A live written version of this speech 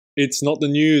It's not the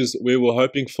news we were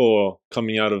hoping for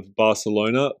coming out of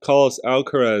Barcelona. Carlos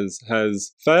Alcaraz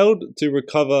has failed to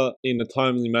recover in a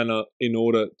timely manner in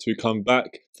order to come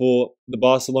back for the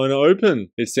Barcelona Open.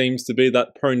 It seems to be that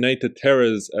pronator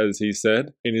teres, as he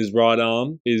said, in his right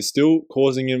arm is still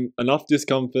causing him enough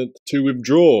discomfort to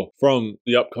withdraw from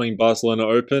the upcoming Barcelona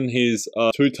Open. He's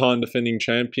a two-time defending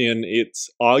champion. It's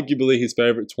arguably his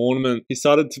favorite tournament. He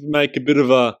started to make a bit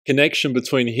of a connection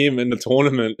between him and the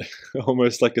tournament,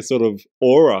 almost like a sort of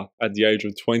aura at the age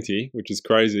of 20, which is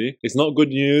crazy. It's not good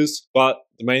news, but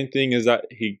the main thing is that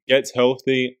he gets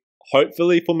healthy,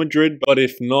 hopefully for Madrid, but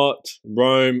if not,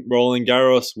 Rome, Roland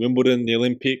Garros, Wimbledon, the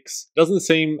Olympics. Doesn't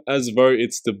seem as though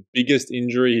it's the biggest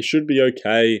injury. He should be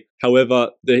okay.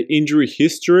 However, the injury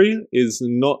history is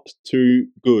not too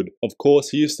good. Of course,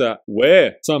 he used to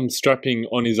wear some strapping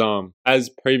on his arm, as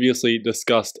previously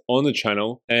discussed on the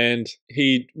channel, and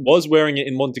he was wearing it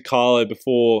in Monte Carlo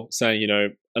before saying,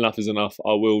 enough is enough,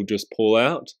 I will just pull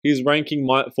out. His ranking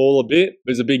might fall a bit.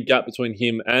 There's a big gap between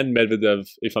him and Medvedev,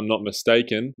 if I'm not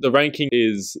mistaken. The ranking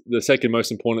is the second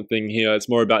most important thing here. It's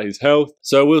more about his health.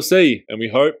 So we'll see, and we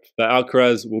hope that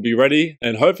Alcaraz will be ready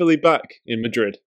and hopefully back in Madrid.